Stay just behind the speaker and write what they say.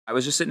I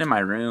was just sitting in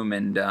my room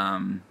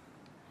and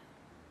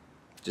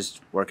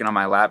just working on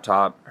my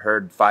laptop,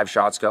 heard 5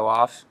 shots go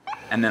off,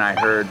 and then I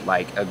heard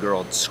like a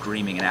girl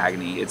screaming in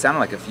agony. It sounded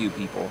like a few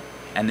people.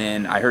 And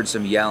then I heard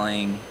some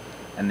yelling,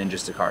 and then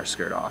just a car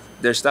skirt off.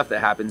 There's stuff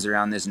that happens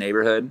around this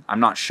neighborhood. I'm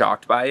not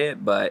shocked by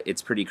it, but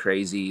it's pretty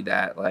crazy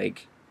that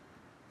like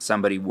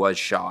somebody was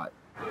shot.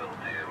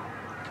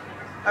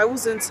 I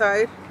was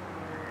inside,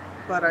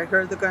 but I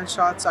heard the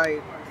gunshots.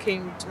 I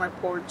came to my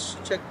porch,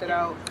 checked it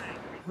out.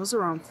 It was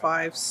around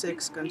 5,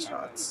 6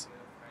 gunshots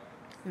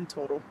in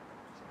total.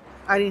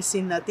 I didn't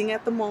see nothing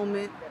at the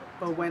moment,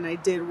 but when I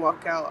did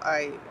walk out,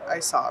 I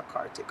saw a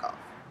car take off.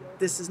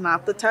 This is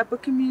not the type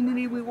of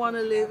community we want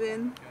to live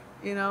in,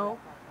 you know?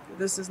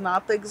 This is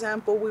not the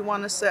example we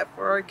want to set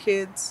for our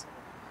kids.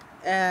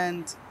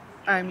 And,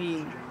 I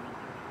mean,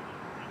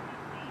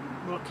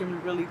 what can we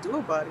really do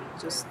about it?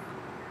 Just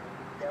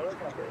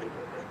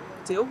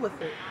deal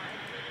with it.